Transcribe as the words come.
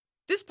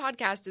This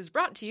podcast is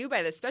brought to you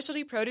by the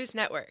Specialty Produce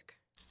Network.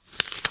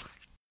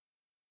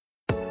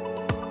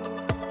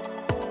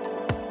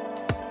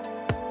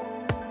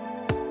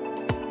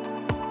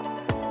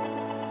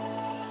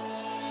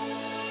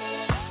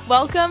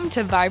 Welcome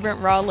to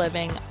Vibrant Raw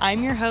Living.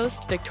 I'm your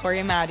host,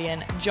 Victoria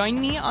Madian. Join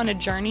me on a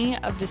journey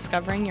of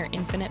discovering your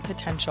infinite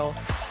potential.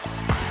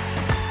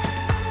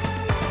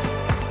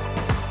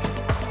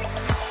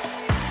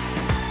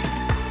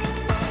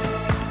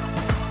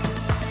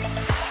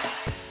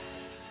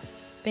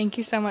 Thank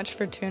you so much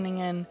for tuning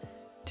in.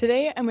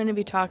 Today, I'm going to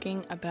be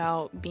talking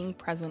about being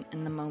present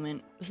in the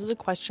moment. This is a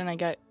question I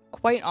get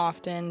quite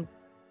often,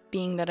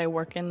 being that I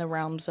work in the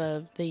realms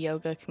of the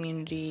yoga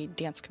community,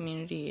 dance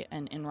community,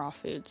 and in raw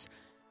foods.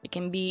 It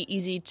can be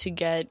easy to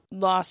get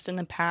lost in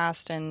the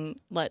past and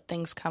let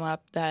things come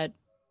up that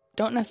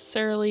don't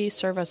necessarily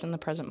serve us in the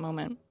present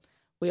moment.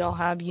 We all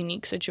have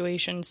unique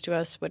situations to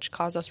us which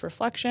cause us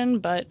reflection,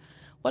 but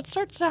what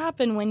starts to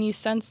happen when you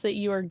sense that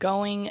you are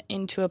going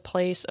into a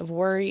place of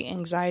worry,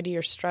 anxiety,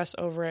 or stress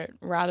over it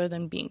rather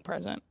than being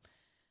present?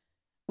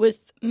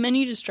 With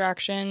many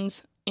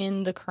distractions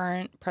in the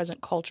current present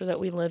culture that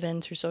we live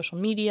in through social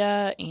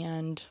media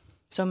and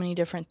so many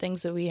different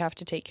things that we have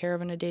to take care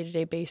of on a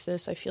day-to-day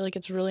basis, I feel like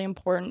it's really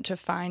important to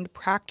find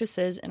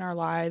practices in our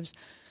lives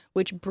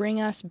which bring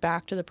us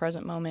back to the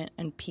present moment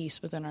and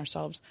peace within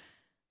ourselves.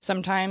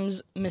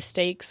 Sometimes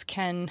mistakes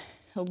can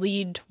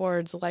lead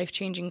towards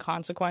life-changing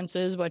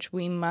consequences, which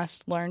we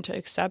must learn to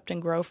accept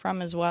and grow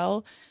from as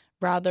well,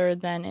 rather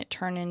than it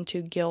turn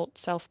into guilt,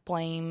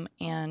 self-blame,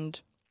 and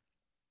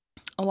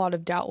a lot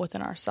of doubt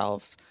within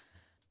ourselves.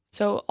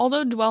 So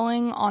although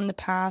dwelling on the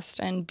past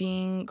and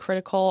being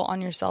critical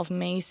on yourself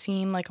may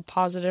seem like a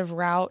positive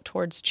route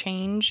towards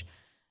change,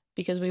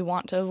 because we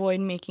want to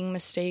avoid making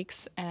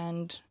mistakes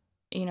and,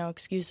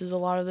 excuses a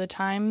lot of the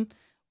time,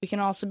 we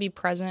can also be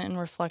present and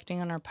reflecting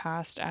on our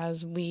past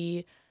as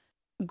we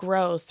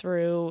grow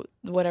through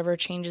whatever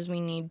changes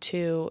we need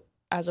to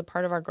as a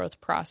part of our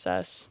growth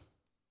process,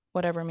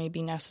 whatever may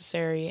be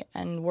necessary,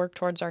 and work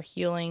towards our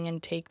healing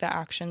and take the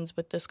actions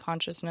with this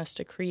consciousness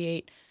to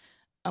create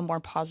a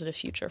more positive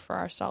future for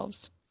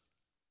ourselves.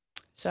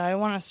 So I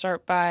want to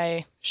start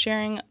by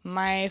sharing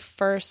my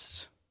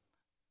first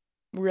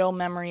real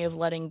memory of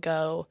letting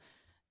go,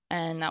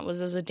 and that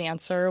was as a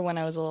dancer when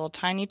I was a little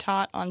tiny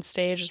tot on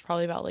stage. I was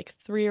probably about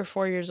 3 or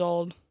 4 years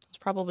old. I was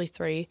probably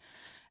 3,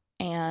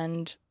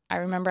 and I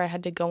remember I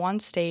had to go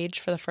on stage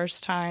for the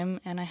first time,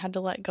 and I had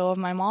to let go of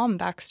my mom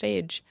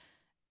backstage.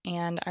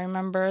 And I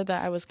remember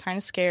that I was kind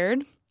of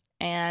scared,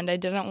 and I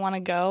didn't want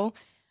to go,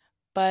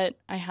 but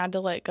I had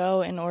to let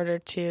go in order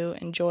to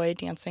enjoy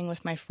dancing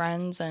with my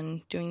friends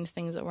and doing the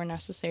things that were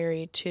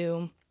necessary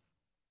to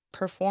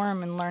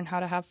perform and learn how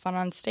to have fun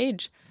on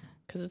stage,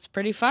 because it's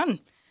pretty fun.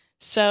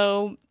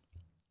 So,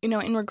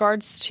 in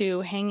regards to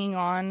hanging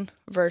on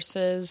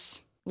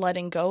versus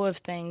letting go of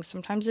things,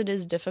 sometimes it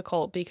is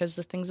difficult because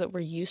the things that we're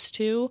used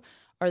to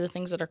are the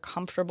things that are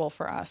comfortable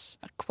for us.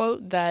 A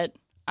quote that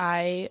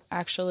I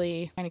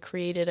actually kind of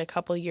created a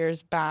couple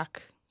years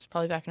back, it's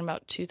probably back in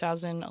about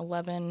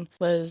 2011,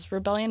 was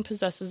 "Rebellion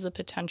possesses the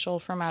potential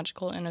for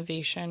magical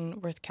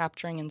innovation worth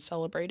capturing and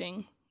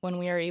celebrating. When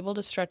we are able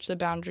to stretch the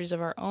boundaries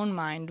of our own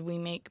mind, we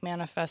make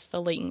manifest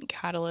the latent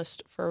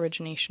catalyst for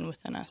origination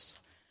within us."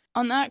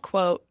 On that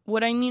quote,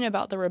 what I mean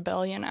about the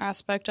rebellion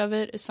aspect of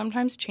it is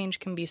sometimes change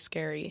can be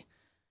scary.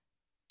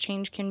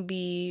 Change can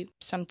be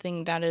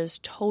something that is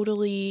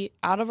totally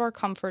out of our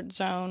comfort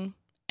zone,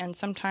 and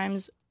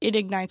sometimes it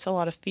ignites a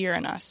lot of fear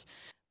in us.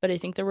 But I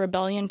think the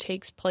rebellion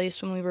takes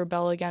place when we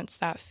rebel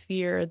against that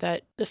fear,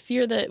 that the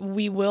fear that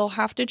we will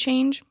have to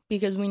change,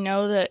 because we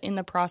know that in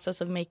the process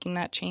of making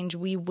that change,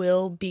 we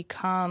will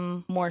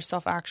become more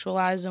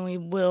self-actualized and we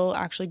will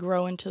actually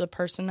grow into the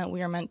person that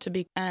we are meant to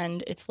be.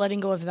 And it's letting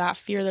go of that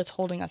fear that's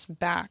holding us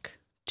back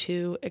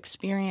to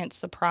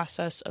experience the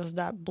process of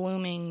that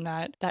blooming,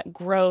 that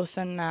growth,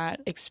 and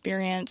that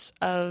experience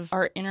of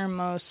our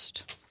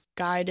innermost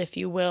guide, if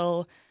you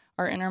will,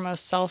 our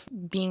innermost self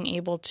being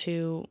able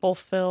to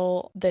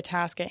fulfill the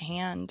task at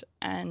hand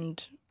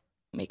and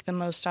make the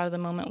most out of the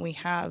moment we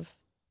have.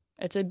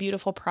 It's a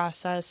beautiful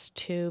process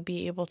to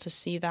be able to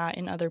see that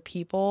in other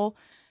people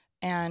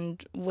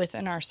and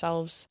within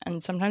ourselves.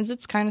 And sometimes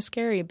it's kind of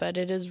scary, but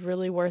it is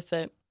really worth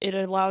it. It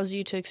allows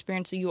you to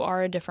experience that you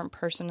are a different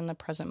person in the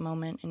present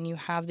moment, and you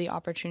have the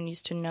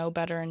opportunities to know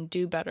better and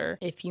do better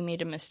if you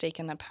made a mistake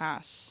in the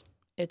past.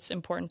 It's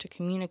important to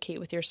communicate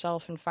with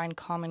yourself and find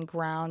common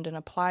ground and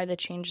apply the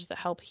changes that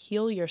help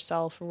heal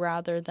yourself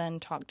rather than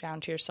talk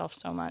down to yourself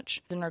so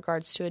much. In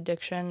regards to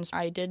addictions,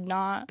 I did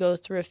not go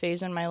through a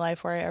phase in my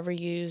life where I ever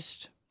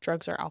used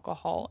drugs or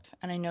alcohol.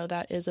 And I know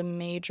that is a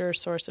major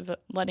source of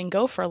letting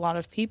go for a lot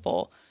of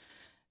people.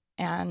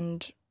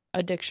 And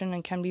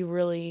addiction can be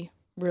really,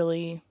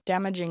 really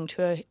damaging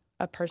to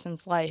a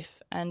person's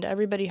life. And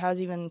everybody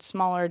has even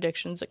smaller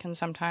addictions that can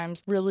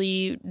sometimes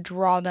really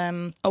draw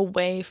them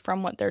away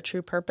from what their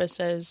true purpose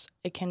is.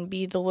 It can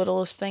be the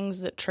littlest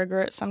things that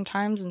trigger it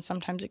sometimes, and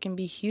sometimes it can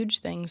be huge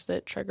things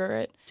that trigger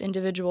it. It's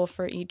individual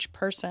for each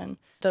person.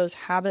 those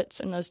habits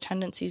and those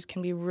tendencies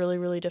can be really,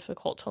 really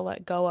difficult to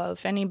let go of.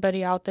 If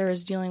anybody out there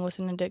is dealing with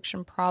an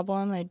addiction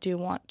problem, I do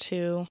want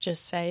to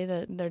just say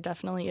that there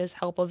definitely is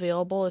help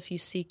available if you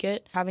seek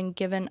it. Having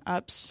given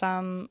up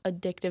some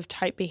addictive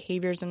type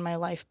behaviors in my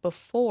life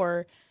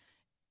before,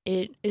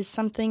 it is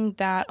something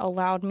that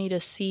allowed me to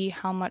see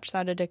how much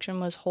that addiction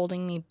was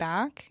holding me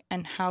back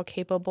and how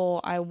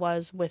capable I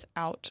was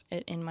without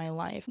it in my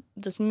life.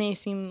 This may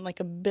seem like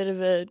a bit of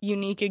a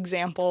unique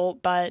example,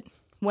 but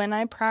when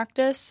I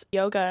practice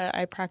yoga,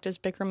 I practice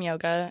Bikram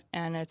yoga,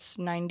 and it's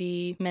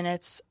 90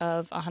 minutes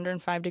of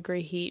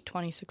 105-degree heat,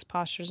 26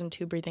 postures, and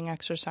 2 breathing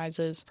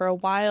exercises. For a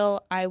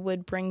while, I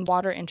would bring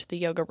water into the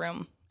yoga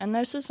room. And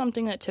this is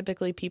something that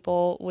typically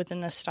people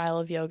within this style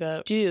of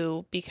yoga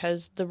do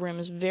because the room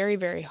is very,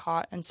 very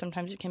hot, and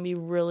sometimes it can be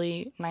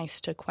really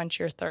nice to quench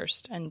your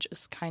thirst and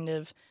just kind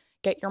of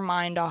get your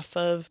mind off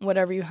of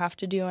whatever you have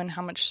to do and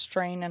how much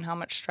strain and how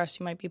much stress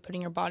you might be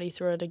putting your body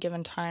through at a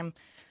given time.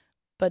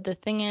 But the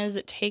thing is,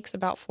 it takes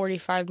about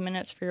 45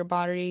 minutes for your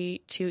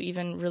body to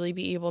even really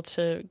be able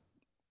to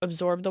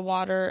absorb the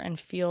water and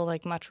feel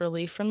like much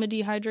relief from the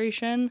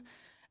dehydration.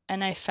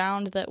 And I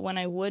found that when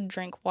I would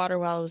drink water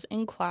while I was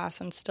in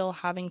class and still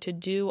having to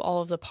do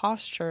all of the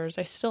postures,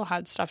 I still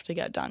had stuff to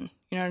get done.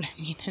 You know what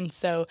I mean? And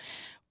so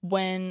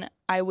when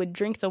I would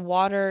drink the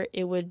water,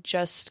 it would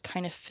just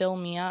kind of fill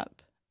me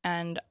up.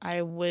 And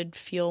I would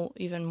feel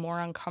even more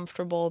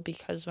uncomfortable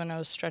because when I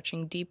was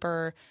stretching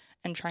deeper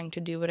and trying to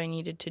do what I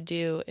needed to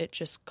do, it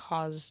just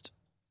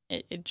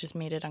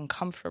made it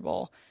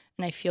uncomfortable.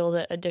 And I feel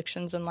that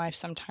addictions in life,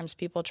 sometimes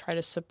people try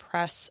to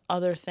suppress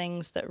other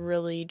things that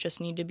really just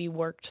need to be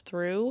worked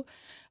through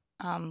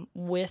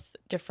with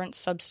different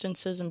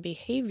substances and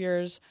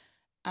behaviors.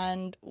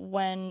 And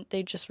when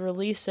they just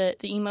release it,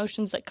 the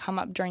emotions that come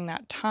up during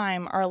that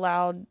time are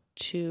allowed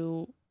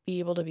to be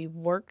able to be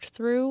worked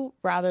through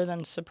rather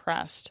than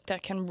suppressed.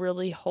 That can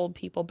really hold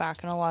people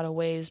back in a lot of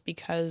ways,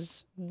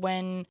 because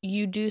when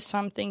you do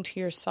something to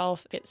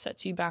yourself, it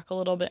sets you back a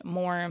little bit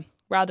more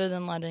rather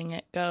than letting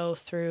it go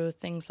through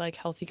things like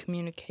healthy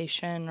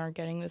communication or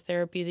getting the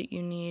therapy that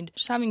you need.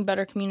 Just having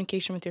better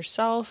communication with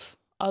yourself,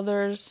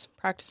 others,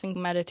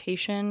 practicing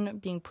meditation,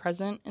 being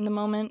present in the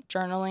moment,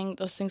 journaling,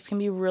 those things can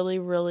be really,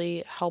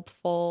 really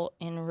helpful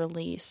in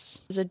release.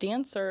 As a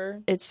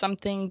dancer, it's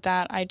something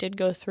that I did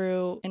go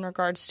through in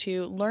regards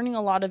to learning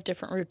a lot of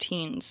different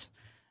routines.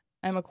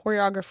 I'm a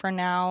choreographer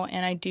now,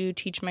 and I do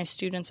teach my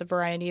students a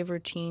variety of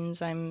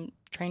routines. I'm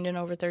trained in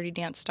over 30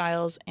 dance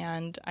styles,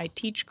 and I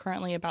teach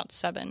currently about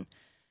 7.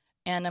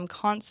 And I'm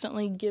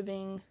constantly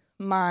giving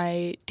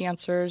my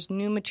dancers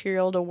new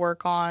material to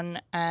work on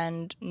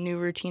and new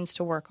routines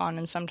to work on.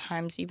 And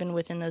sometimes even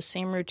within those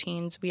same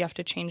routines, we have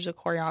to change the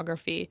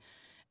choreography.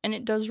 And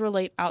it does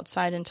relate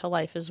outside into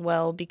life as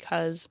well,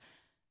 because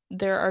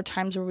there are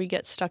times where we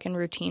get stuck in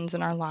routines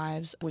in our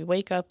lives. We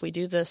wake up, we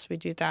do this, we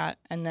do that,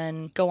 and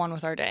then go on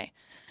with our day.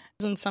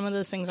 When some of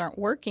those things aren't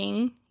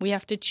working, we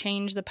have to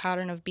change the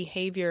pattern of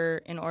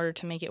behavior in order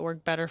to make it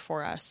work better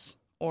for us.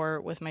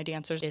 Or with my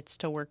dancers, it's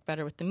to work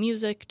better with the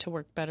music, to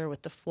work better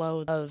with the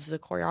flow of the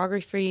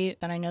choreography.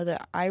 And I know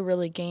that I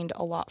really gained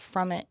a lot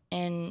from it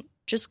in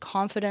just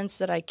confidence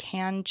that I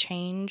can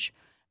change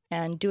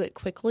and do it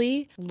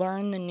quickly,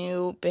 learn the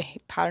new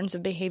patterns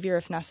of behavior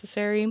if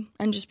necessary,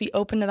 and just be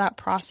open to that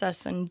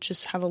process and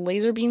just have a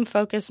laser beam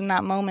focus in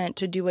that moment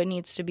to do what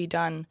needs to be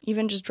done.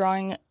 Even just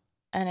drawing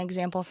an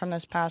example from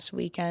this past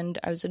weekend,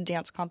 I was at a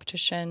dance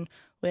competition.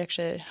 We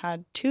actually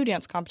had 2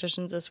 dance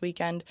competitions this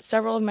weekend.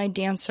 Several of my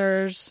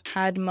dancers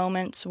had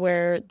moments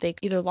where they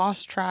either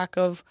lost track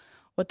of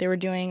what they were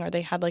doing, or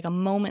they had like a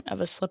moment of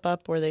a slip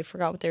up where they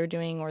forgot what they were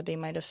doing, or they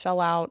might have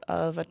fell out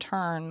of a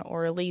turn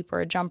or a leap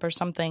or a jump or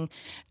something,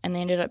 and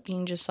they ended up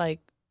being just like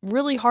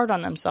really hard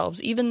on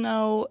themselves, even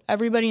though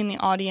everybody in the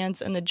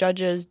audience and the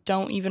judges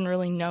don't even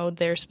really know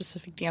their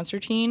specific dance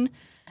routine.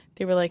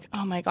 They were like,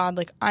 oh my God,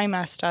 like I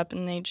messed up,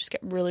 and they just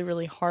get really,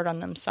 really hard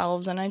on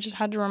themselves. And I just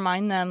had to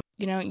remind them,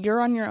 you know, you're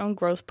on your own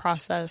growth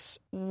process.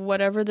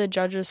 Whatever the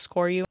judges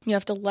score you, you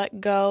have to let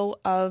go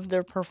of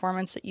the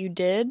performance that you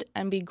did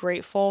and be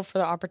grateful for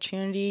the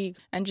opportunity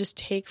and just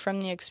take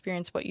from the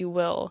experience what you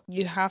will.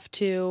 You have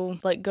to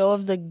let go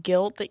of the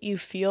guilt that you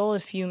feel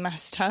if you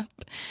messed up,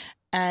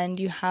 and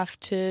you have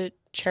to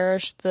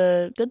cherish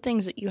the good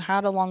things that you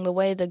had along the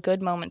way, the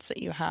good moments that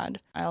you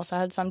had. I also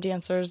had some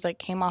dancers that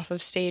came off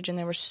of stage and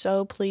they were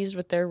so pleased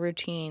with their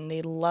routine.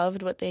 They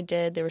loved what they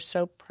did. They were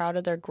so proud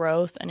of their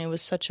growth. And it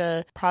was such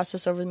a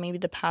process over maybe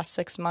the past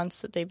 6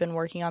 months that they've been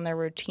working on their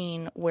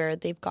routine, where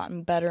they've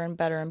gotten better and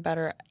better and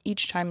better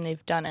each time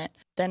they've done it.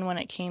 Then when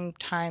it came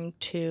time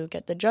to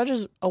get the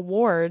judges'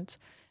 awards,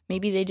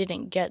 maybe they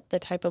didn't get the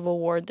type of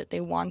award that they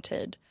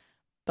wanted.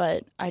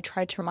 But I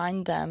tried to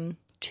remind them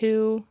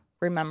to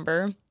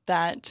remember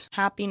that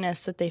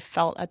happiness that they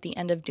felt at the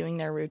end of doing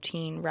their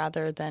routine,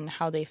 rather than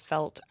how they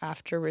felt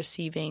after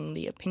receiving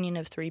the opinion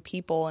of 3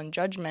 people and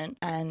judgment,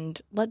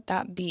 and let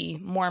that be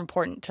more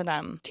important to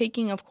them.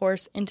 Taking, of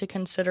course, into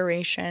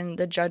consideration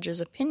the judge's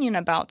opinion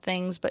about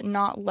things, but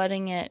not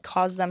letting it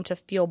cause them to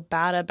feel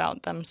bad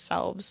about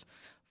themselves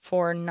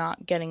for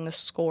not getting the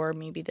score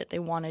maybe that they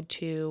wanted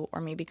to,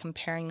 or maybe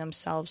comparing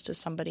themselves to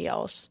somebody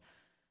else.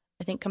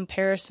 I think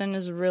comparison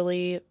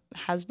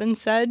has been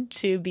said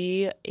to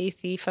be a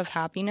thief of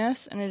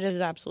happiness, and it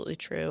is absolutely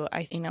true.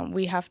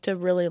 We have to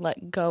really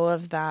let go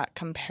of that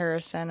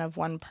comparison of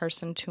one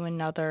person to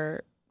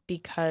another,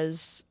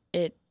 because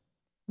it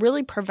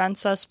really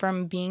prevents us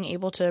from being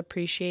able to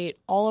appreciate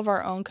all of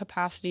our own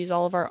capacities,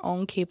 all of our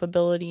own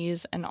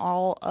capabilities, and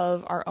all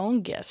of our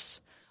own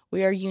gifts.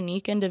 We are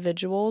unique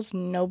individuals.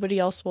 Nobody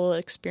else will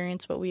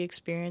experience what we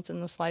experience in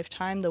this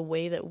lifetime the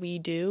way that we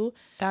do.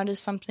 That is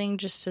something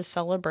just to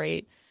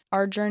celebrate.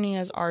 Our journey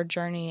is our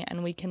journey,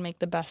 and we can make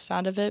the best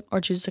out of it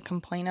or choose to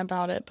complain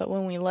about it. But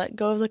when we let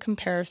go of the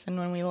comparison,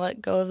 when we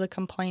let go of the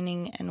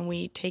complaining, and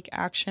we take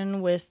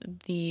action with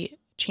the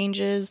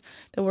changes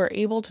that we're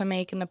able to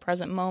make in the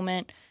present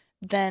moment,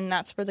 then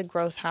that's where the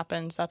growth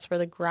happens. That's where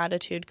the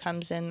gratitude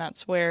comes in.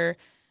 That's where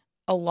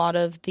a lot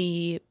of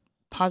the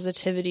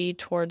positivity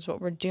towards what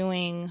we're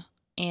doing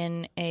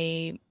in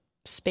a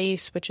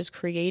space which is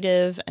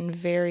creative and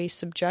very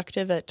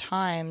subjective at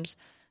times,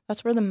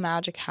 that's where the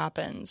magic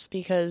happens,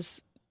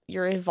 because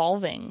you're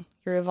evolving.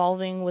 You're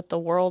evolving with the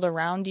world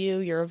around you.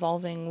 You're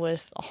evolving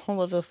with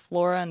all of the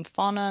flora and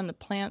fauna and the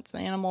plants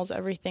and animals,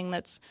 everything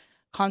that's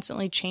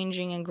constantly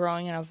changing and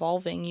growing and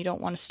evolving. You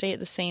don't want to stay at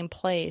the same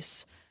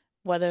place,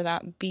 whether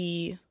that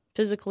be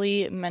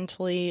physically,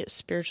 mentally,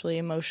 spiritually,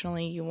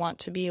 emotionally. You want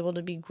to be able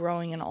to be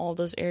growing in all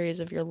those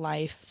areas of your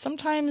life.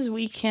 Sometimes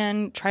we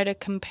can try to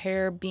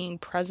compare being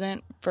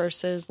present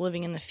versus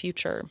living in the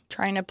future,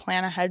 trying to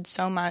plan ahead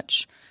so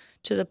much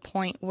to the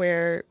point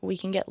where we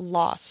can get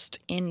lost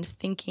in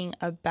thinking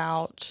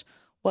about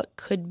what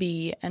could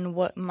be and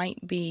what might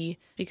be,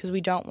 because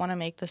we don't want to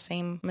make the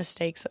same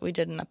mistakes that we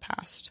did in the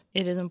past.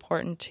 It is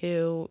important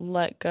to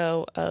let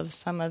go of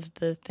some of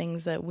the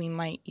things that we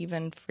might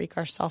even freak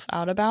ourselves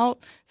out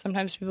about.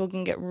 Sometimes people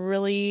can get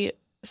really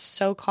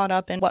so caught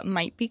up in what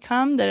might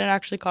become that it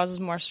actually causes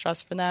more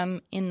stress for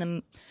them in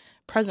the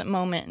present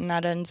moment, and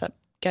that ends up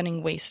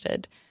getting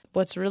wasted.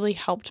 What's really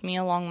helped me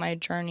along my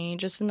journey,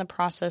 just in the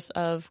process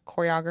of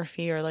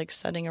choreography or like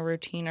setting a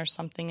routine or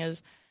something,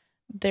 is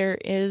there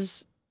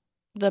is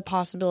the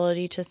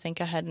possibility to think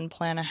ahead and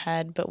plan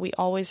ahead, but we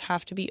always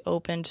have to be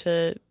open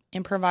to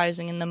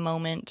improvising in the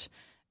moment.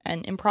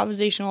 And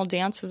improvisational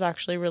dance has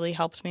actually really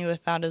helped me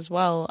with that as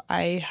well.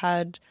 I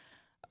had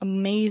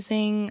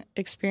amazing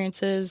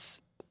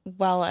experiences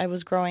while I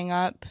was growing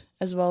up,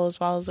 as well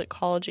as at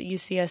college at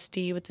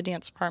UCSD with the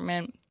dance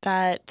department,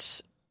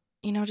 that,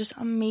 just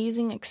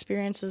amazing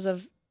experiences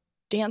of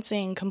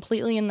dancing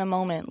completely in the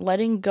moment,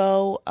 letting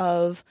go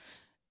of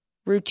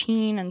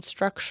routine and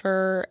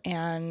structure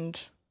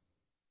and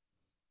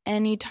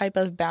any type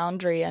of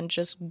boundary, and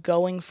just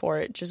going for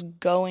it, just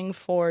going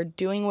for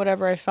doing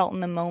whatever I felt in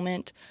the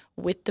moment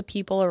with the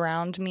people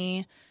around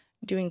me,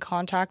 doing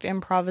contact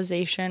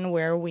improvisation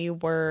where we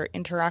were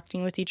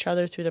interacting with each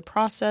other through the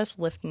process,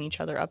 lifting each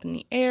other up in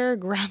the air,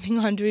 grabbing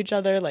onto each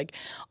other, like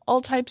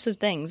all types of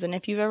things. And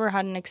if you've ever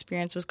had an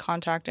experience with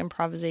contact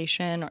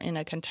improvisation or in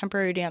a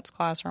contemporary dance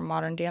class or a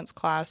modern dance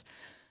class,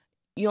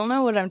 you'll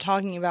know what I'm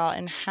talking about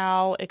and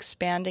how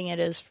expanding it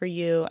is for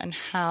you, and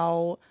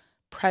how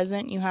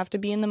present you have to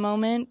be in the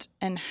moment,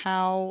 and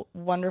how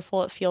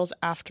wonderful it feels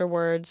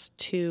afterwards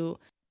to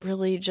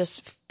really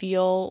just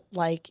feel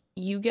like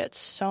you get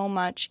so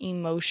much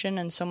emotion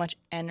and so much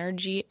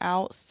energy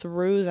out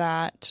through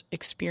that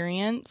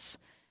experience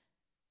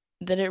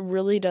that it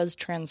really does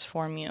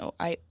transform you.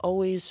 I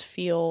always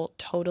feel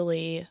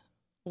totally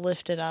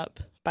lifted up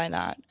by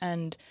that,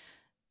 and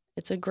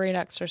it's a great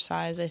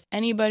exercise.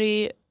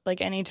 Anybody, like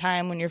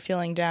anytime when you're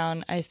feeling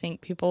down, I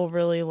think people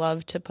really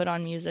love to put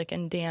on music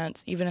and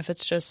dance, even if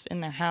it's just in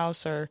their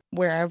house or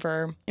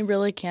wherever. It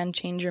really can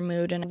change your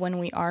mood. And when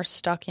we are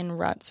stuck in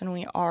ruts and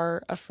we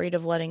are afraid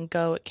of letting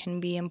go, it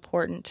can be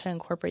important to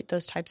incorporate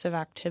those types of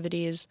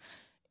activities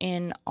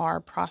in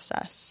our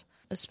process.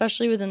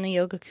 Especially within the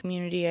yoga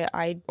community,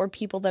 or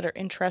people that are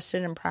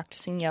interested in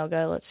practicing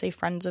yoga, let's say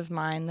friends of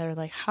mine, they're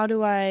like, how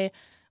do I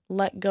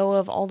let go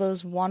of all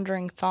those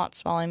wandering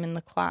thoughts while I'm in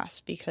the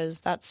class? Because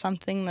that's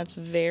something that's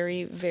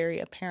very, very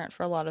apparent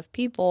for a lot of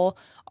people.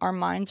 Our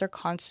minds are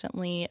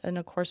constantly in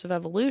a course of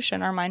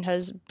evolution. Our mind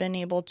has been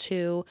able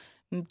to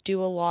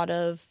do a lot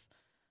of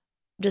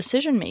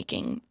decision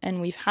making,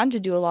 and we've had to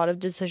do a lot of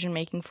decision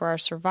making for our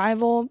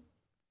survival,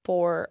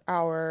 for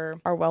our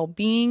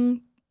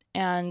well-being.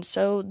 And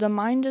so the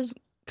mind is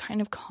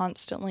kind of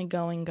constantly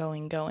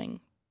going.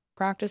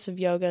 Practice of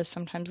yoga is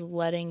sometimes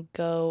letting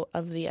go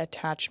of the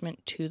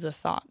attachment to the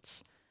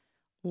thoughts,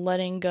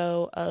 letting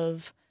go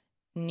of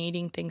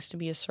needing things to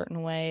be a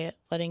certain way,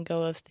 letting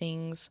go of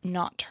things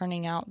not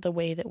turning out the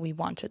way that we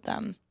wanted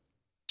them.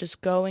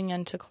 Just going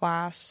into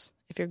class,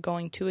 if you're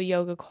going to a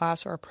yoga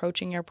class, or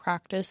approaching your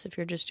practice, if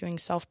you're just doing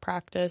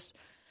self-practice,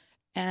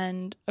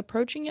 and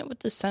approaching it with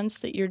the sense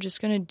that you're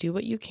just going to do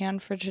what you can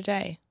for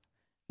today.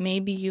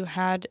 Maybe you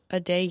had a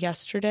day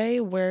yesterday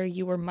where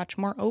you were much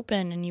more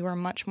open and you were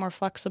much more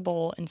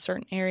flexible in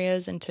certain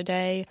areas, and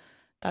today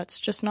that's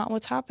just not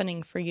what's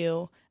happening for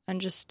you. And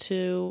just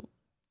to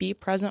be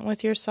present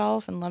with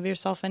yourself and love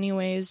yourself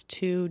anyways,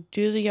 to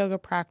do the yoga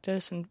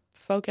practice and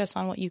focus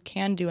on what you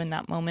can do in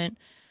that moment.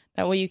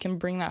 That way you can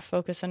bring that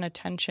focus and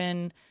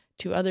attention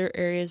to other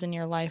areas in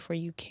your life where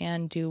you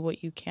can do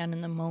what you can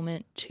in the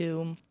moment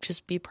to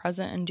just be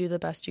present and do the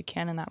best you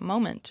can in that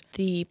moment.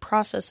 The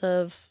process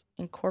of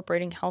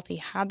incorporating healthy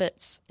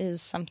habits is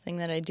something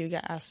that I do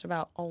get asked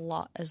about a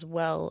lot as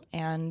well.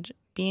 And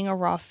being a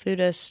raw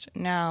foodist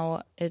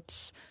now,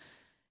 it's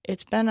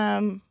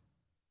been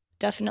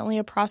definitely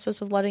a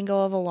process of letting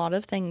go of a lot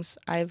of things.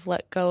 I've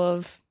let go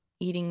of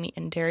eating meat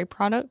and dairy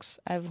products.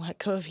 I've let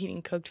go of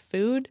eating cooked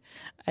food.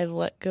 I've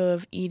let go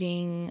of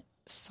eating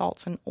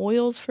salts and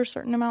oils for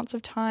certain amounts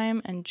of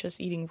time and just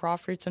eating raw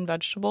fruits and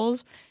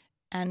vegetables.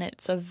 And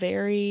it's a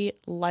very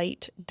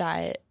light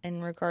diet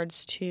in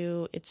regards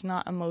to it's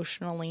not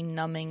emotionally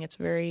numbing. It's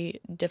very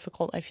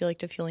difficult, I feel like,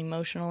 to feel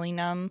emotionally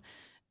numb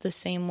the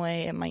same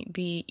way it might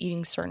be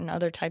eating certain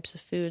other types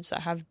of foods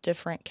that have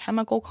different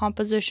chemical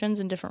compositions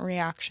and different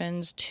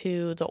reactions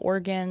to the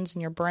organs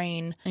and your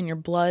brain and your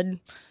blood.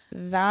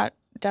 That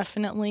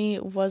definitely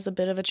was a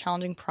bit of a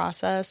challenging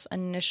process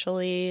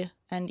initially,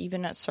 and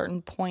even at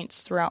certain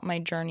points throughout my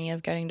journey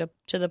of getting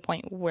to the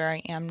point where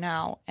I am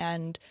now.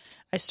 And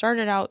I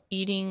started out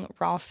eating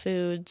raw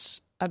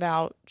foods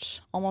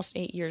about almost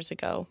 8 years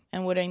ago.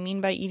 And what I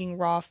mean by eating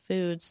raw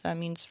foods, that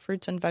means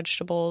fruits and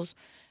vegetables,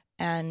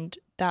 and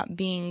that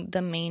being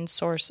the main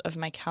source of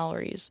my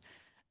calories.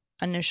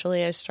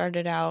 Initially,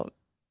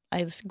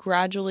 I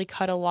gradually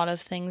cut a lot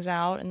of things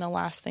out, and the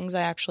last things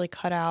I actually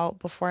cut out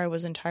before I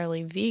was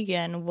entirely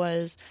vegan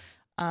was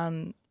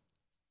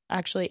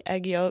actually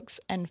egg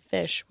yolks and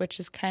fish, which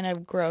is kind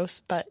of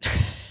gross, but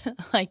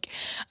like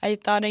I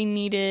thought I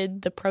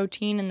needed the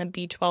protein and the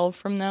B12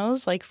 from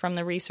those, like from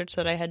the research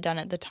that I had done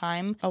at the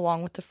time,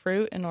 along with the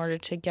fruit in order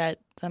to get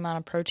the amount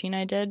of protein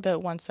I did. But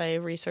once I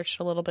researched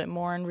a little bit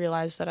more and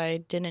realized that I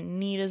didn't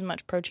need as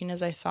much protein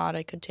as I thought,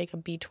 I could take a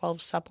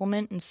B12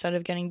 supplement instead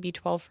of getting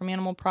B12 from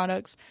animal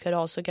products. I could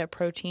also get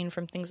protein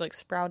from things like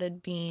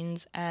sprouted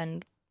beans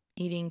and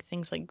eating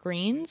things like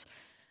greens,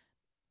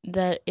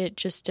 that it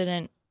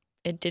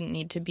didn't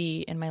need to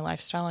be in my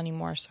lifestyle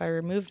anymore. So I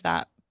removed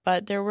that.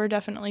 But there were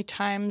definitely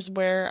times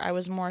where I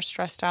was more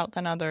stressed out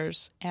than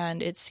others,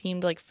 and it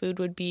seemed like food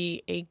would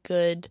be a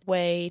good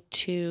way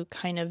to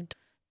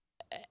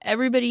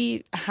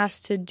everybody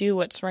has to do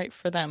what's right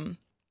for them.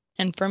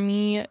 And for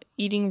me,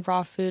 eating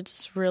raw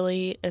foods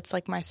it's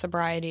like my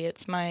sobriety.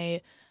 It's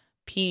my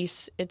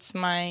peace. It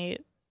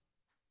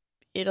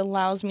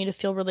allows me to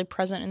feel really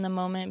present in the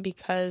moment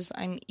because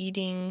I'm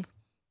eating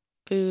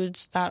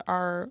foods that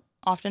are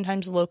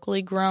oftentimes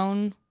locally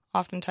grown,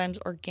 oftentimes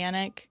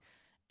organic,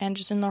 and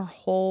just in their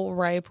whole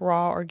ripe,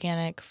 raw,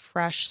 organic,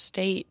 fresh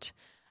state.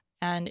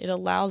 And it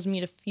allows me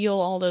to feel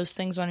all those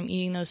things when I'm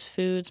eating those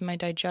foods. My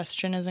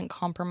digestion isn't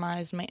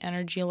compromised. My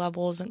energy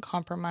level isn't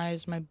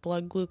compromised. My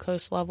blood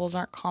glucose levels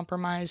aren't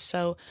compromised.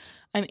 So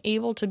I'm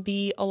able to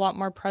be a lot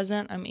more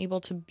present. I'm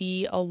able to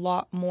be a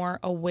lot more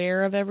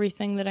aware of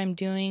everything that I'm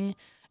doing.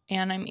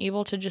 And I'm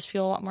able to just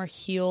feel a lot more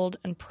healed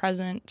and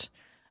present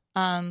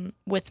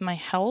with my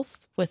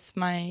health, with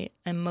my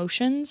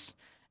emotions.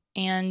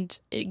 And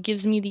it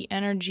gives me the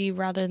energy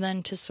rather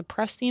than to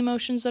suppress the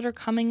emotions that are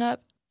coming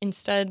up.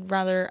 Instead,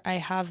 rather, I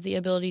have the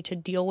ability to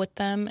deal with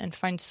them and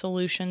find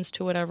solutions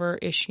to whatever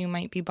issue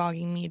might be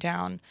bogging me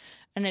down.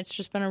 And it's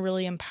just been a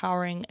really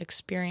empowering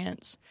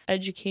experience.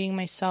 Educating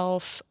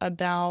myself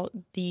about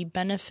the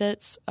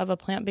benefits of a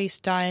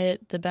plant-based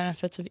diet, the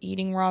benefits of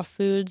eating raw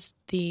foods,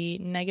 the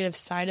negative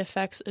side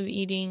effects of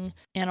eating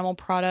animal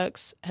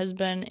products has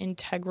been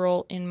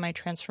integral in my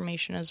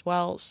transformation as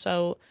well.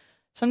 So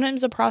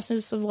sometimes the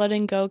process of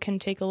letting go can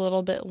take a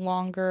little bit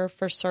longer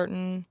for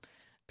certain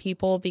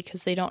people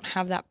because they don't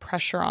have that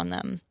pressure on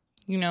them.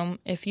 You know,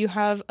 if you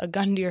have a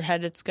gun to your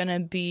head, it's going to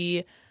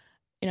be,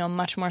 a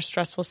much more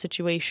stressful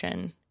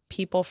situation.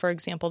 People, for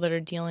example, that are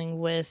dealing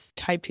with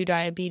type 2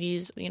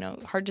 diabetes,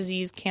 heart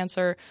disease,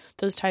 cancer,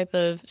 those type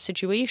of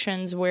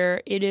situations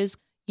where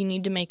you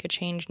need to make a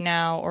change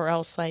now or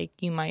else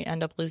you might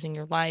end up losing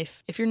your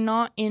life. If you're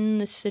not in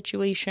the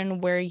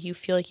situation where you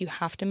feel like you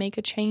have to make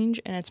a change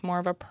and it's more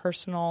of a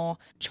personal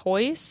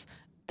choice,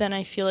 then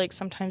I feel like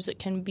sometimes it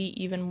can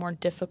be even more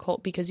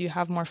difficult because you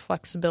have more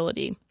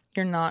flexibility.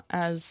 You're not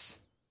as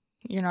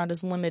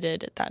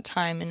limited at that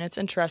time. And it's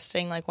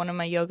interesting, like one of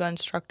my yoga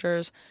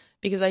instructors,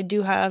 because I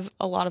do have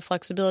a lot of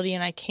flexibility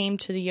and I came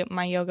to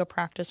my yoga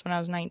practice when I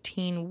was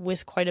 19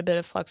 with quite a bit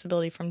of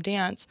flexibility from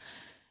dance.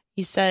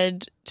 He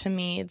said to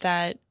me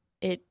that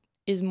it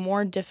is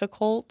more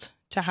difficult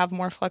to have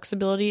more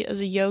flexibility as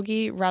a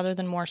yogi rather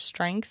than more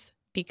strength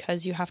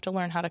because you have to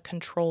learn how to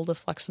control the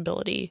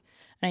flexibility.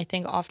 And I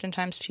think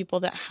oftentimes people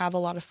that have a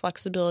lot of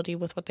flexibility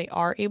with what they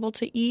are able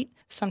to eat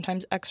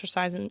sometimes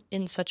exercise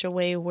in such a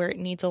way where it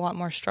needs a lot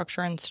more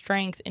structure and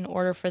strength in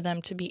order for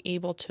them to be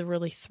able to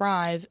really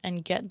thrive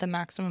and get the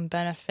maximum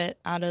benefit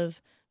out of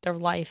their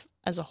life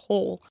as a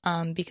whole.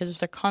 Because if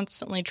they're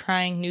constantly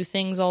trying new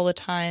things all the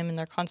time and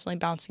they're constantly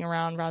bouncing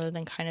around rather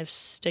than kind of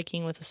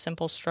sticking with a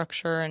simple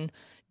structure and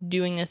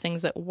doing the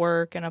things that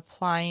work and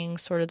applying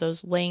sort of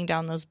those, laying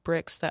down those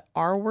bricks that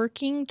are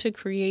working to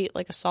create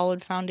like a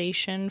solid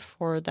foundation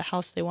for the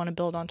house they want to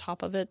build on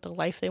top of it, the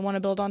life they want to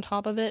build on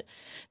top of it,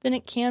 then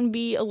it can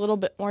be a little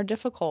bit more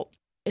difficult.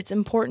 It's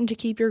important to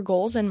keep your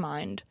goals in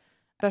mind,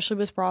 especially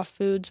with raw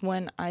foods.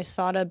 When I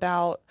thought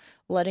about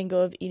letting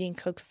go of eating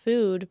cooked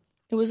food,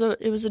 it was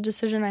a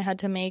decision I had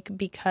to make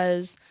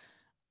because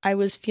I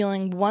was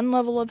feeling one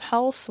level of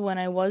health when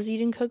I was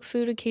eating cooked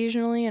food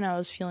occasionally, and I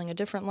was feeling a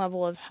different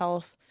level of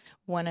health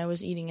when I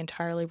was eating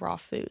entirely raw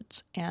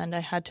foods. And I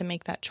had to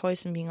make that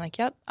choice and being like,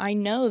 yep, I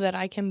know that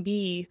I can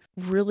be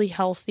really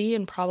healthy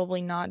and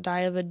probably not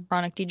die of a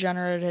chronic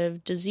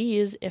degenerative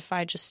disease if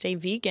I just stay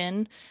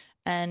vegan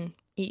and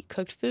eat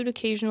cooked food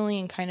occasionally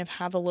and kind of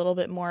have a little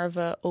bit more of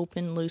a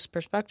open, loose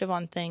perspective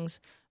on things.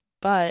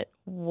 But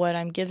what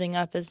I'm giving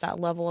up is that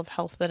level of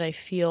health that I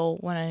feel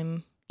when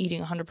I'm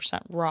eating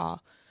 100% raw.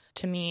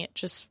 To me, it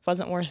just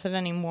wasn't worth it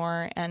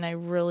anymore, and I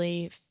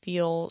really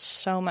feel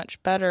so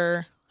much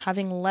better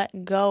having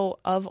let go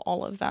of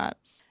all of that.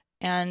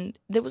 And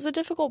it was a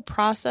difficult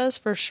process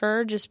for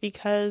sure, just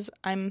because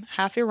I'm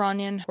half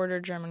Iranian,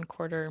 quarter German,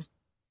 quarter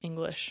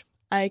English.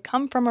 I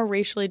come from a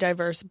racially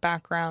diverse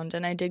background,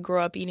 and I did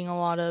grow up eating a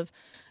lot of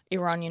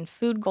Iranian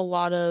food, a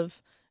lot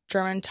of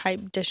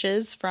German-type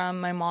dishes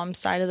from my mom's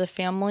side of the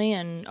family,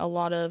 and a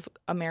lot of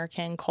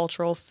American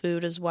cultural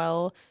food as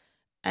well.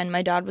 And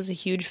my dad was a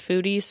huge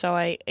foodie, so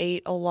I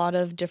ate a lot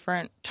of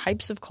different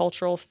types of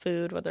cultural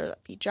food, whether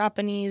that be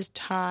Japanese,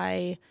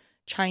 Thai,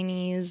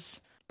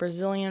 Chinese,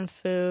 Brazilian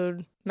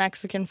food,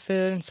 Mexican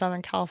food in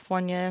Southern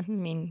California. I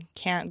mean,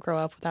 can't grow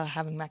up without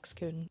having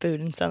Mexican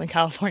food in Southern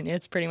California.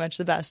 It's pretty much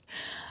the best.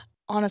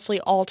 Honestly,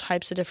 all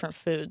types of different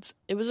foods.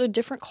 It was a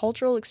different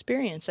cultural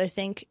experience. I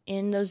think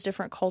in those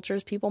different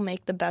cultures, people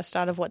make the best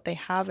out of what they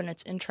have, and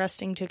it's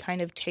interesting to kind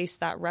of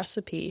taste that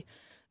recipe,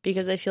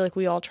 because I feel like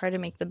we all try to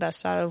make the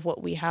best out of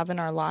what we have in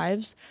our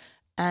lives,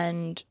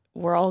 and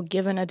we're all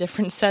given a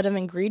different set of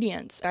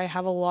ingredients. I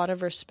have a lot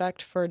of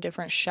respect for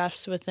different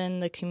chefs within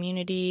the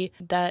community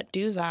that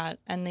do that,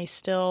 and they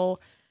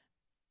still,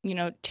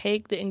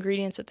 take the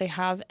ingredients that they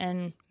have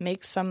and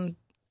make some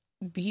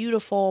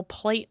beautiful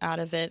plate out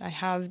of it. I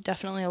have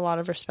definitely a lot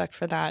of respect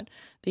for that.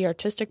 The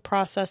artistic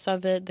process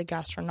of it, the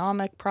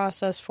gastronomic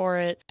process for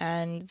it,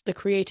 and the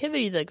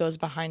creativity that goes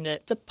behind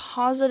it. It's a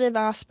positive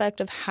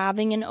aspect of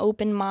having an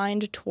open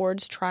mind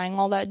towards trying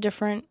all that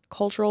different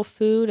cultural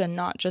food and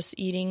not just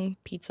eating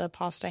pizza,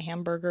 pasta,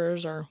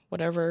 hamburgers, or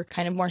whatever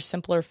kind of more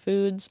simpler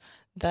foods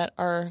that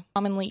are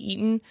commonly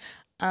eaten.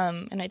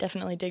 And I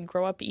definitely did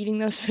grow up eating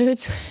those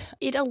foods.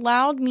 It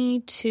allowed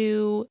me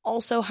to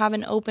also have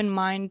an open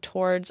mind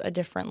towards a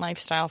different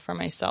lifestyle for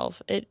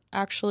myself.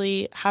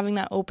 Having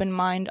that open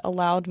mind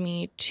allowed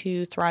me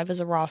to thrive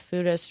as a raw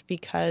foodist,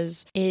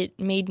 because it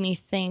made me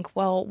think,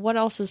 well, what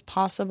else is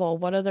possible?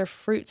 What other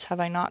fruits have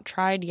I not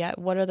tried yet?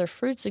 What other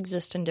fruits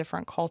exist in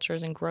different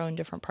cultures and grow in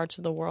different parts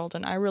of the world?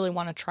 And I really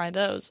want to try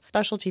those.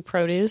 Specialty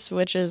Produce,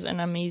 which is an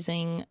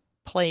amazing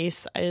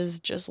place, is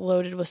just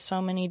loaded with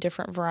so many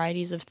different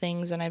varieties of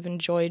things, and I've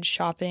enjoyed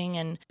shopping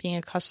and being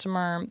a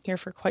customer here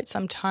for quite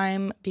some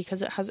time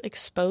because it has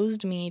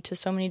exposed me to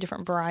so many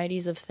different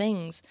varieties of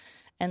things,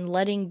 and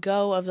letting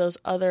go of those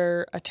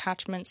other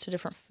attachments to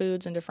different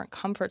foods and different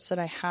comforts that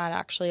I had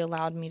actually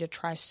allowed me to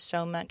try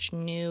so much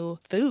new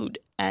food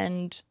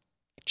and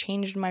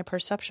changed my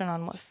perception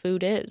on what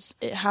food is.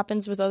 It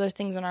happens with other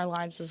things in our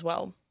lives as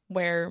well,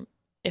 where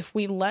if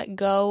we let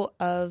go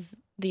of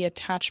the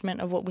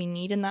attachment of what we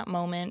need in that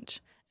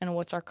moment and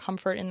what's our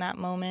comfort in that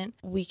moment,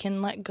 we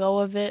can let go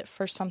of it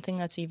for something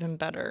that's even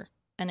better.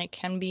 And it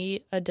can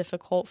be a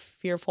difficult,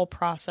 fearful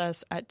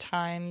process at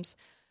times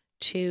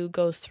to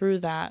go through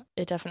that.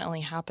 It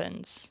definitely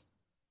happens.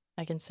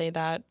 I can say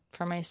that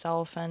for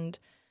myself, and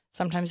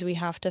sometimes we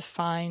have to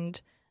find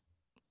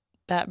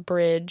that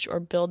bridge or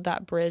build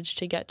that bridge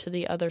to get to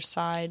the other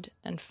side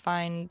and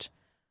find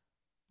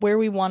where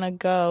we want to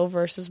go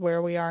versus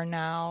where we are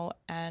now,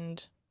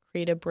 and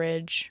create a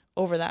bridge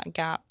over that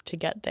gap to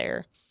get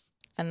there.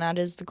 And that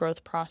is the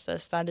growth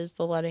process. That is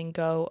the letting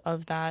go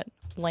of that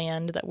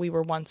land that we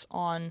were once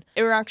on.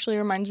 It actually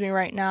reminds me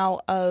right now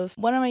of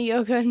one of my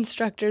yoga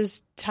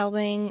instructors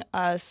telling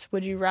us,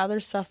 would you rather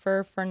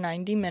suffer for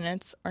 90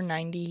 minutes or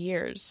 90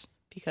 years?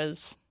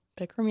 Because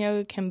Bikram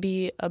yoga can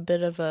be a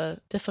bit of a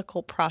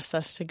difficult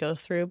process to go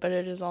through, but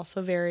it is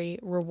also very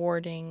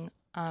rewarding,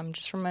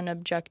 just from an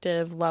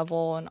objective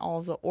level, and all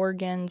of the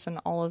organs and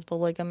all of the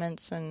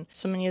ligaments and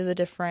so many of the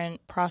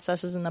different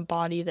processes in the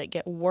body that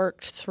get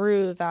worked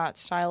through that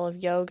style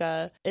of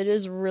yoga. It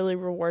is really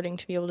rewarding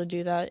to be able to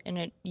do that.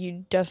 And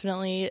you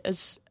definitely,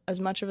 as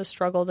much of a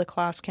struggle the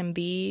class can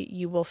be,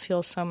 you will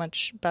feel so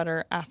much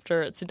better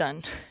after it's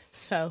done.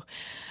 So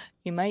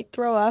you might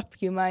throw up,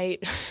 you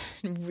might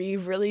be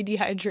really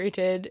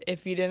dehydrated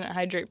if you didn't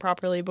hydrate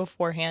properly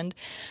beforehand,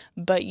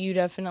 but you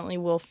definitely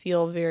will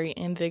feel very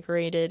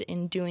invigorated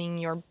in doing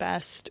your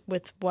best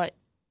with what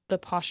the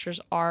postures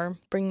are.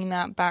 Bringing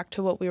that back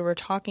to what we were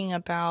talking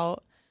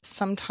about,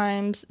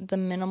 Sometimes the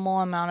minimal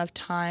amount of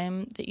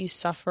time that you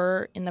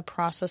suffer in the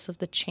process of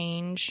the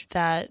change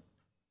that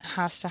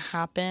has to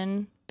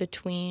happen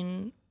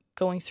between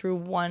going through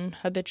one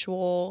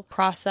habitual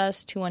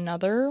process to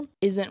another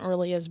isn't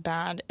really as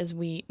bad as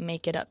we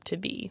make it up to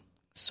be.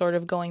 Sort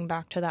of going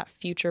back to that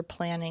future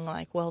planning,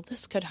 like, well,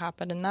 this could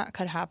happen and that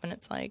could happen.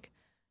 It's like,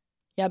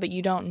 yeah, but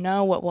you don't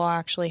know what will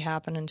actually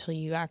happen until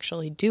you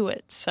actually do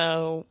it.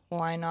 So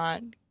why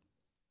not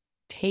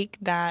take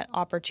that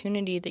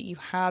opportunity that you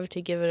have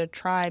to give it a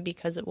try,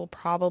 because it will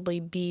probably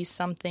be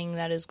something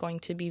that is going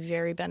to be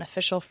very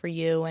beneficial for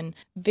you and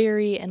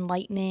very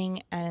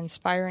enlightening and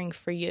inspiring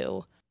for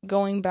you.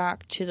 Going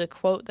back to the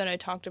quote that I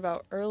talked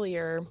about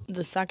earlier,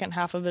 the second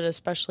half of it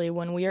especially,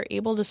 when we are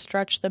able to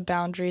stretch the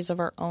boundaries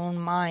of our own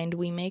mind,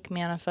 we make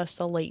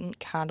manifest a latent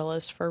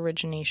catalyst for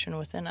origination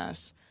within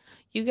us.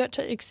 You get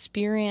to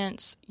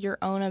experience your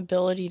own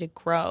ability to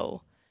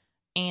grow.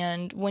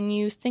 And when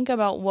you think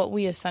about what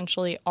we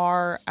essentially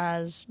are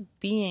as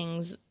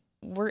beings,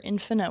 we're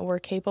infinite. We're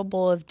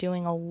capable of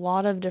doing a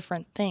lot of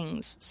different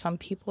things. Some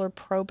people are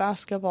pro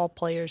basketball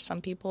players.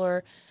 Some people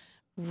are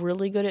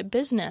really good at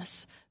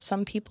business.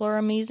 Some people are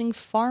amazing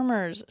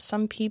farmers.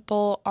 Some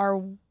people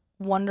are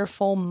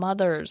wonderful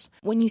mothers.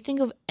 When you think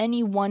of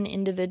any one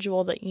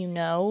individual that you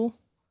know,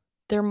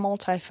 they're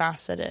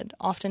multifaceted.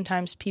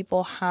 Oftentimes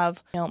people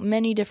have,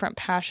 many different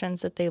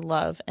passions that they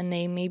love, and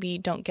they maybe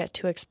don't get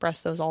to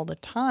express those all the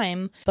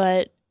time,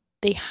 but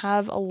they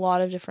have a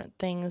lot of different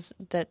things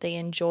that they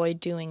enjoy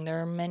doing.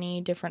 There are many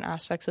different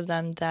aspects of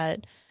them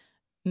that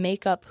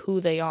make up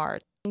who they are.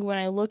 When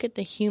I look at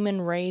the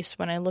human race,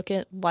 when I look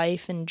at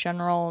life in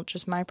general,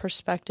 just my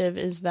perspective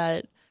is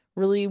that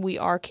really we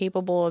are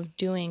capable of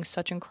doing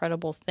such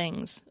incredible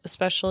things,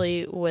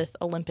 especially with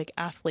Olympic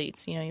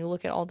athletes. You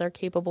look at all they're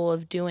capable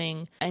of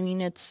doing. I mean,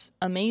 it's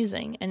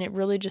amazing. And it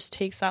really just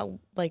takes that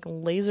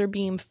laser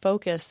beam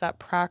focus, that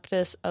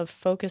practice of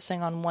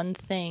focusing on one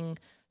thing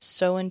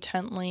so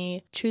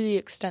intently to the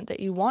extent that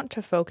you want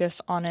to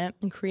focus on it,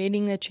 and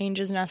creating the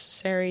changes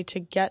necessary to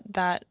get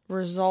that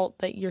result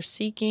that you're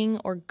seeking,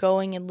 or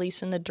going at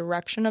least in the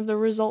direction of the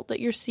result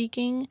that you're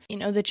seeking.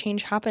 The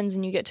change happens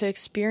and you get to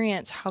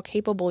experience how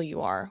capable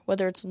you are,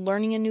 whether it's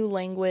learning a new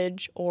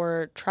language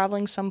or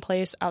traveling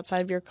someplace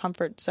outside of your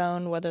comfort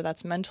zone, whether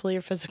that's mentally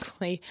or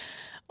physically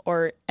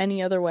or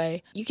any other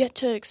way. You get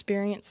to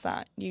experience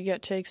that. You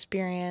get to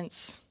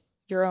experience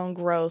your own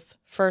growth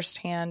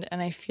firsthand,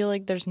 and I feel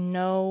like there's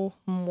no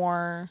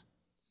more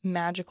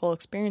magical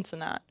experience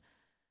than that,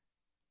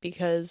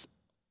 because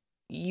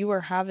you are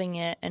having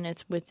it and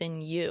it's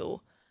within you.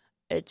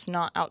 It's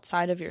not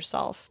outside of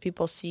yourself.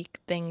 People seek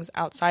things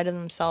outside of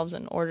themselves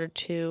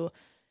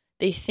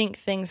they think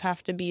things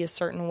have to be a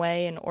certain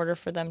way in order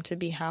for them to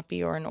be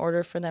happy, or in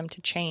order for them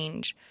to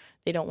change.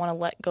 They don't want to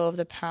let go of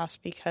the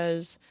past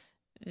because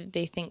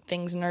they think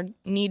things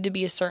need to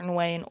be a certain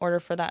way in order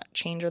for that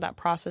change or that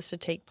process to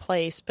take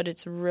place. But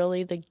it's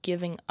really the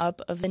giving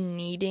up of the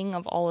needing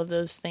of all of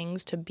those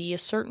things to be a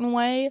certain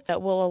way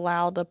that will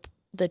allow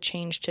the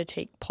change to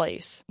take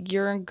place.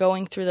 You're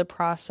going through the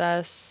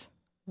process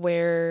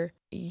where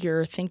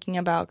you're thinking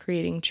about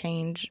creating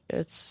change.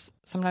 It's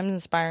sometimes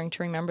inspiring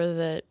to remember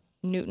that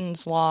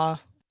Newton's law,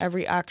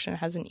 every action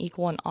has an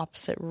equal and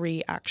opposite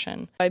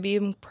reaction. By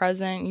being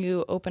present,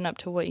 you open up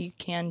to what you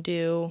can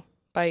do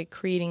by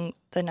creating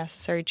the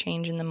necessary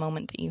change in the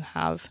moment that you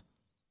have.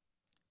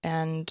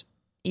 And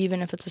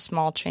even if it's a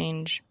small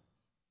change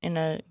in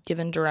a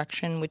given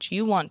direction, which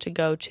you want to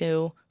go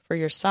to for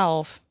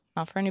yourself,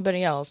 not for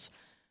anybody else,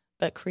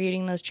 but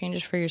creating those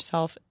changes for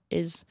yourself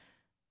is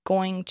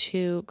going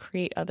to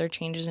create other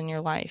changes in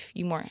your life.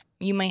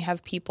 You may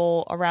have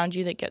people around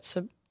you that get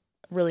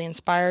really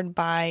inspired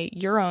by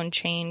your own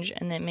change,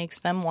 and that makes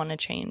them want to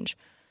change.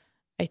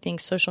 I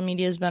think social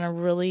media has been a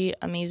really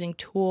amazing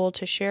tool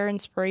to share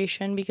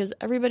inspiration, because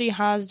everybody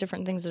has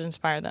different things that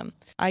inspire them.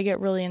 I get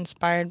really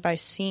inspired by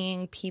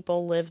seeing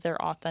people live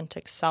their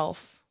authentic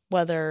self,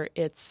 whether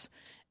it's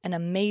an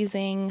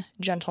amazing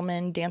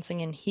gentleman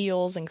dancing in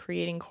heels and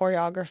creating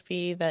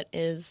choreography that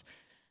is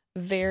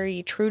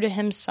very true to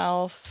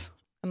himself.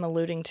 I'm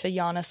alluding to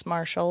Giannis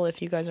Marshall, if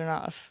you guys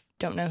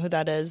don't know who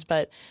that is,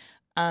 but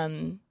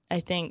I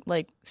think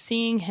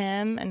seeing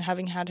him and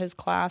having had his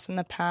class in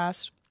the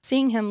past,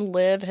 seeing him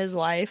live his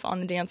life on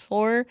the dance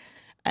floor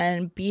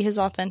and be his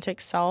authentic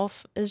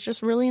self is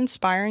just really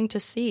inspiring to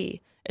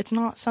see. It's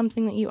not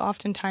something that you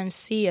oftentimes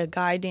see, a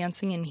guy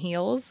dancing in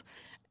heels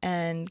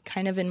and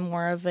kind of in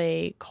more of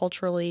a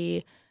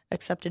culturally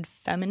accepted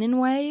feminine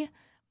way,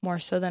 more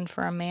so than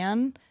for a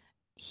man.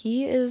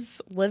 He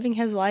is living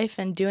his life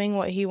and doing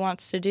what he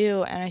wants to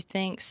do. And I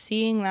think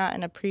seeing that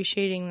and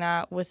appreciating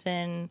that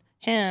within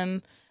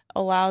him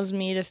allows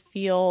me to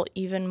feel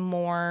even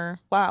more,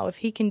 wow, if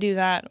he can do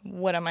that,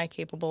 what am I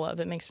capable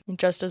of? It makes me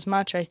just as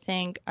much. I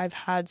think I've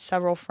had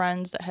several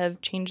friends that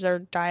have changed their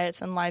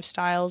diets and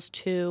lifestyles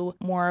to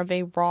more of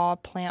a raw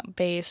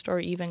plant-based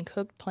or even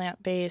cooked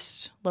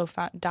plant-based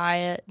low-fat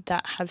diet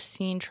that have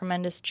seen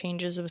tremendous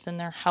changes within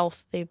their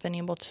health. They've been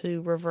able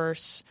to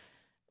reverse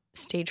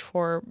stage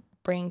 4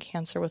 brain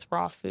cancer with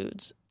raw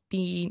foods.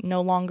 be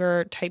no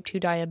longer type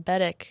 2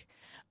 diabetic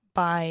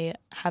by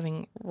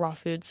having raw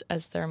foods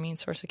as their main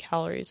source of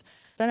calories.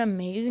 It's been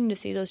amazing to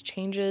see those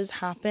changes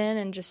happen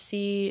and just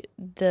see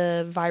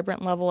the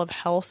vibrant level of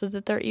health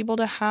that they're able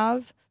to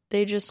have.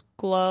 They just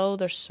glow.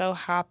 They're so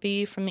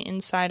happy from the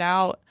inside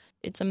out.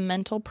 It's a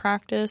mental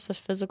practice, a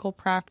physical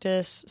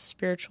practice,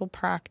 spiritual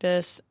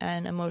practice,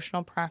 and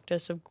emotional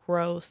practice of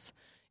growth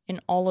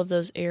in all of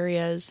those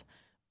areas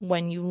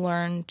when you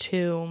learn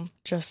to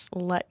just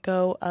let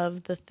go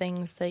of the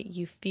things that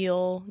you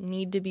feel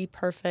need to be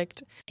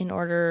perfect in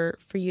order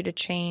for you to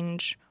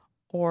change,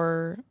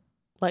 or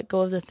let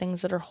go of the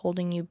things that are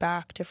holding you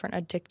back, different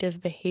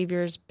addictive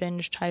behaviors,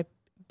 binge type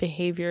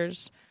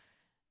behaviors,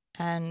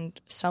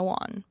 and so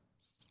on.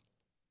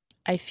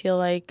 I feel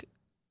like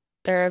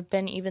there have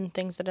been even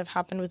things that have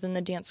happened within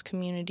the dance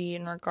community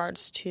in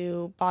regards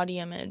to body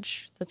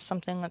image. That's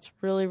something that's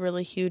really,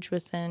 really huge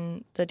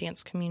within the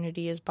dance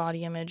community, is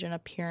body image and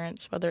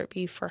appearance, whether it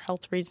be for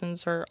health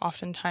reasons or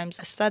oftentimes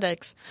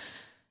aesthetics,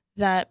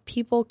 that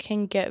people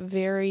can get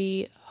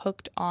very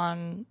hooked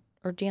on,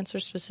 or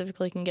dancers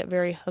specifically can get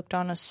very hooked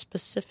on a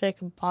specific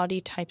body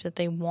type that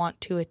they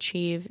want to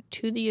achieve,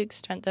 to the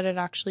extent that it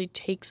actually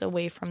takes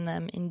away from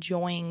them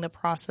enjoying the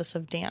process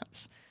of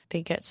dance.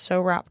 They get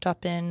so wrapped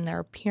up in their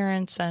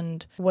appearance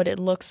and what it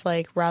looks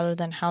like rather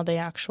than how they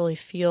actually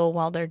feel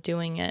while they're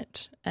doing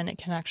it. And it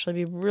can actually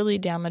be really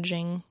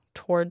damaging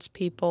towards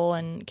people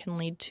and can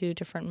lead to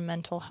different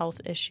mental health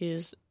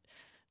issues,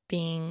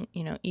 being,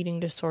 eating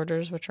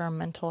disorders, which are a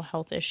mental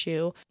health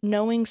issue.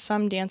 Knowing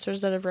some dancers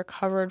that have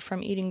recovered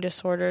from eating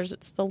disorders,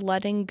 it's the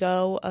letting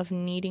go of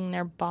needing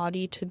their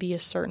body to be a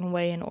certain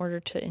way in order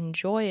to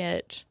enjoy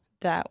it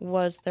that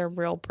was their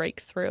real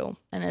breakthrough.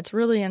 And it's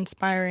really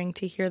inspiring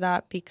to hear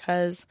that,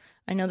 because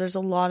I know there's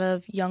a lot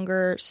of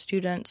younger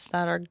students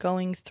that are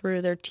going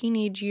through their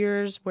teenage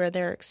years where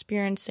they're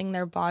experiencing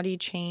their body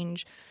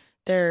change.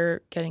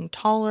 They're getting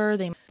taller,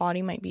 their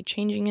body might be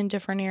changing in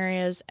different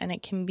areas, and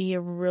it can be a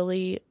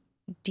really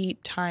deep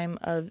time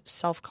of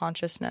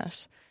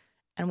self-consciousness.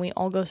 And we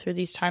all go through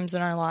these times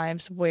in our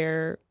lives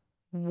where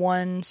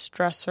one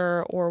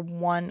stressor or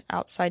one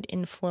outside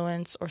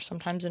influence, or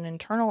sometimes an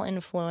internal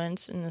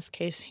influence, in this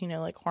case,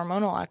 like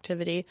hormonal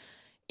activity,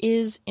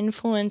 is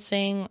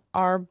influencing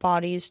our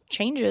body's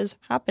changes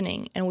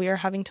happening. And we are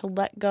having to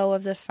let go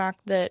of the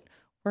fact that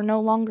we're no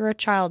longer a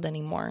child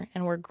anymore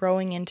and we're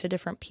growing into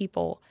different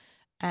people.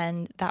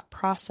 And that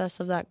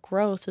process of that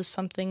growth is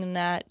something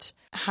that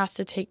has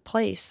to take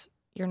place.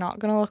 You're not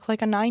going to look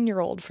like a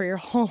 9-year-old for your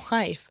whole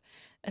life.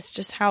 It's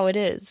just how it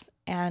is.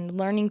 And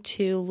learning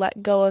to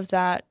let go of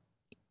that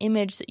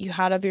image that you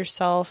had of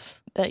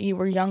yourself, that you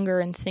were younger,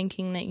 and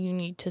thinking that you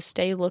need to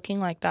stay looking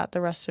like that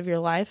the rest of your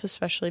life,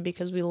 especially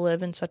because we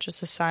live in such a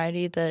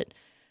society that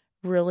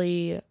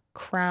really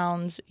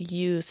crowns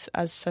youth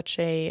as such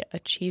a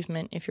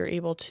achievement if you're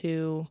able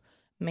to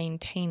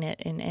maintain it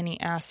in any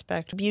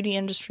aspect. The beauty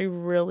industry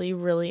really,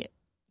 really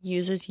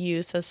uses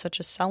youth as such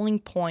a selling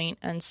point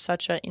and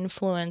such an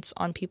influence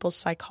on people's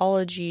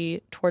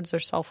psychology towards their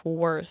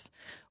self-worth,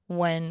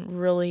 when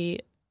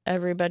really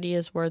everybody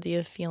is worthy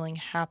of feeling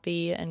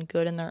happy and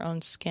good in their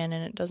own skin,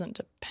 and it doesn't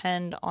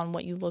depend on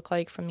what you look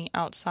like from the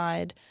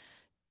outside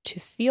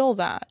to feel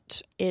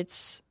that.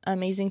 It's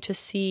amazing to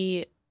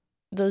see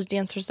those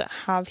dancers that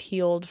have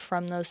healed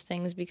from those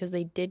things, because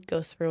they did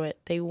go through it.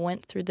 They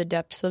went through the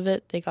depths of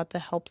it. They got the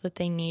help that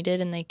they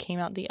needed, and they came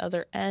out the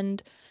other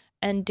end,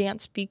 and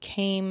dance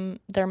became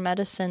their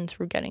medicine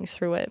through getting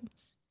through it.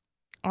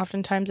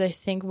 Oftentimes, I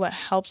think what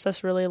helps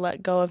us really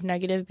let go of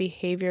negative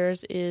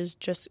behaviors is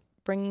just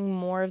bringing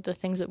more of the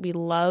things that we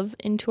love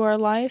into our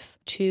life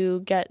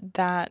to get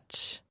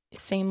that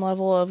same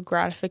level of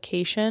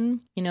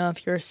gratification.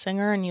 If you're a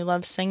singer and you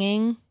love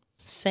singing,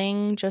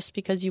 sing just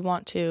because you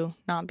want to,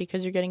 not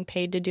because you're getting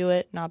paid to do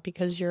it, not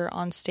because you're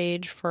on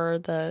stage for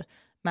the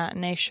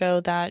matinee show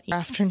that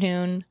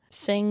afternoon.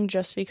 Sing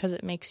just because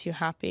it makes you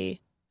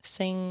happy.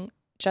 Sing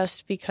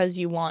just because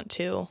you want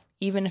to,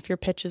 even if your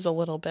pitch is a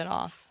little bit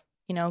off.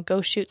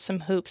 Go shoot some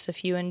hoops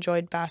if you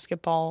enjoyed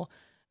basketball.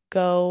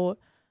 Go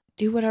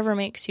do whatever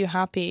makes you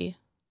happy.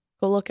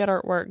 Go look at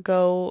artwork.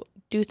 Go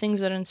do things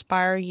that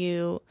inspire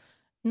you,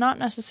 not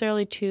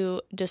necessarily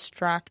to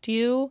distract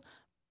you,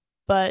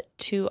 but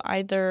to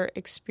either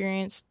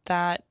experience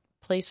that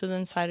place within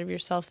inside of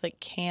yourself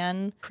that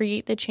can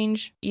create the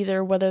change,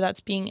 either whether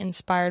that's being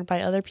inspired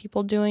by other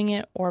people doing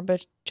it, or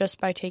but just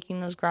by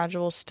taking those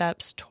gradual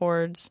steps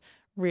towards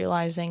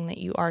realizing that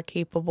you are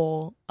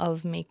capable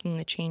of making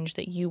the change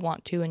that you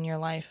want to in your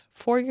life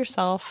for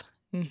yourself,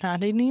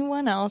 not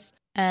anyone else,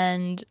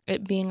 and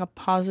it being a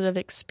positive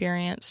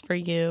experience for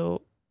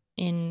you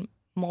in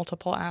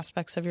multiple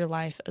aspects of your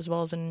life, as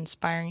well as an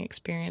inspiring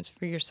experience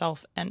for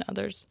yourself and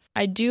others.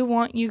 I do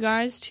want you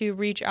guys to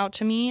reach out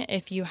to me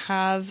if you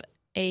have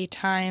a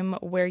time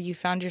where you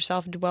found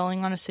yourself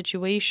dwelling on a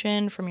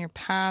situation from your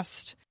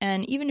past.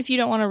 And even if you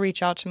don't want to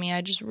reach out to me,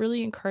 I just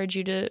really encourage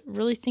you to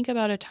really think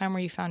about a time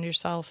where you found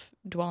yourself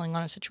dwelling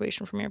on a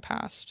situation from your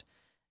past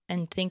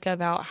and think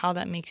about how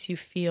that makes you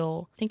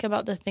feel. Think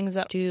about the things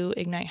that do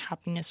ignite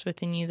happiness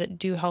within you, that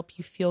do help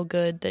you feel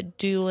good, that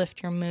do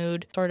lift your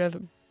mood. Sort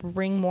of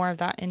bring more of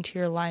that into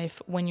your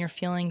life when you're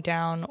feeling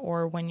down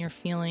or when you're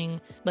feeling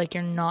like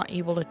you're not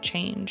able to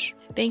change.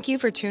 Thank you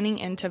for tuning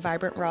in to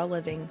Vibrant Raw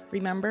Living.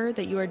 Remember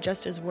that you are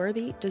just as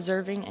worthy,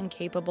 deserving, and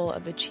capable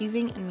of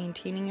achieving and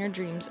maintaining your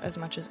dreams as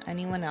much as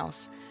anyone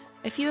else.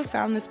 If you have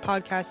found this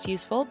podcast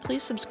useful,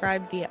 please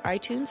subscribe via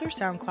iTunes or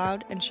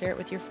SoundCloud and share it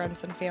with your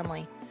friends and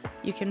family.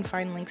 You can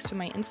find links to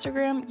my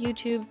Instagram,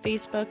 YouTube,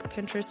 Facebook,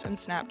 Pinterest, and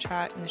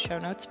Snapchat in the show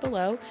notes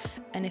below.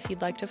 And if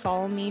you'd like to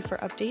follow me for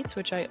updates,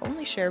 which I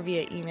only share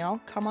via email,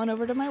 come on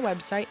over to my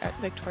website at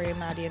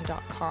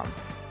victoriamadian.com.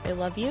 I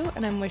love you,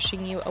 and I'm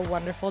wishing you a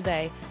wonderful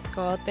day.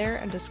 Go out there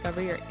and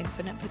discover your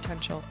infinite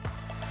potential.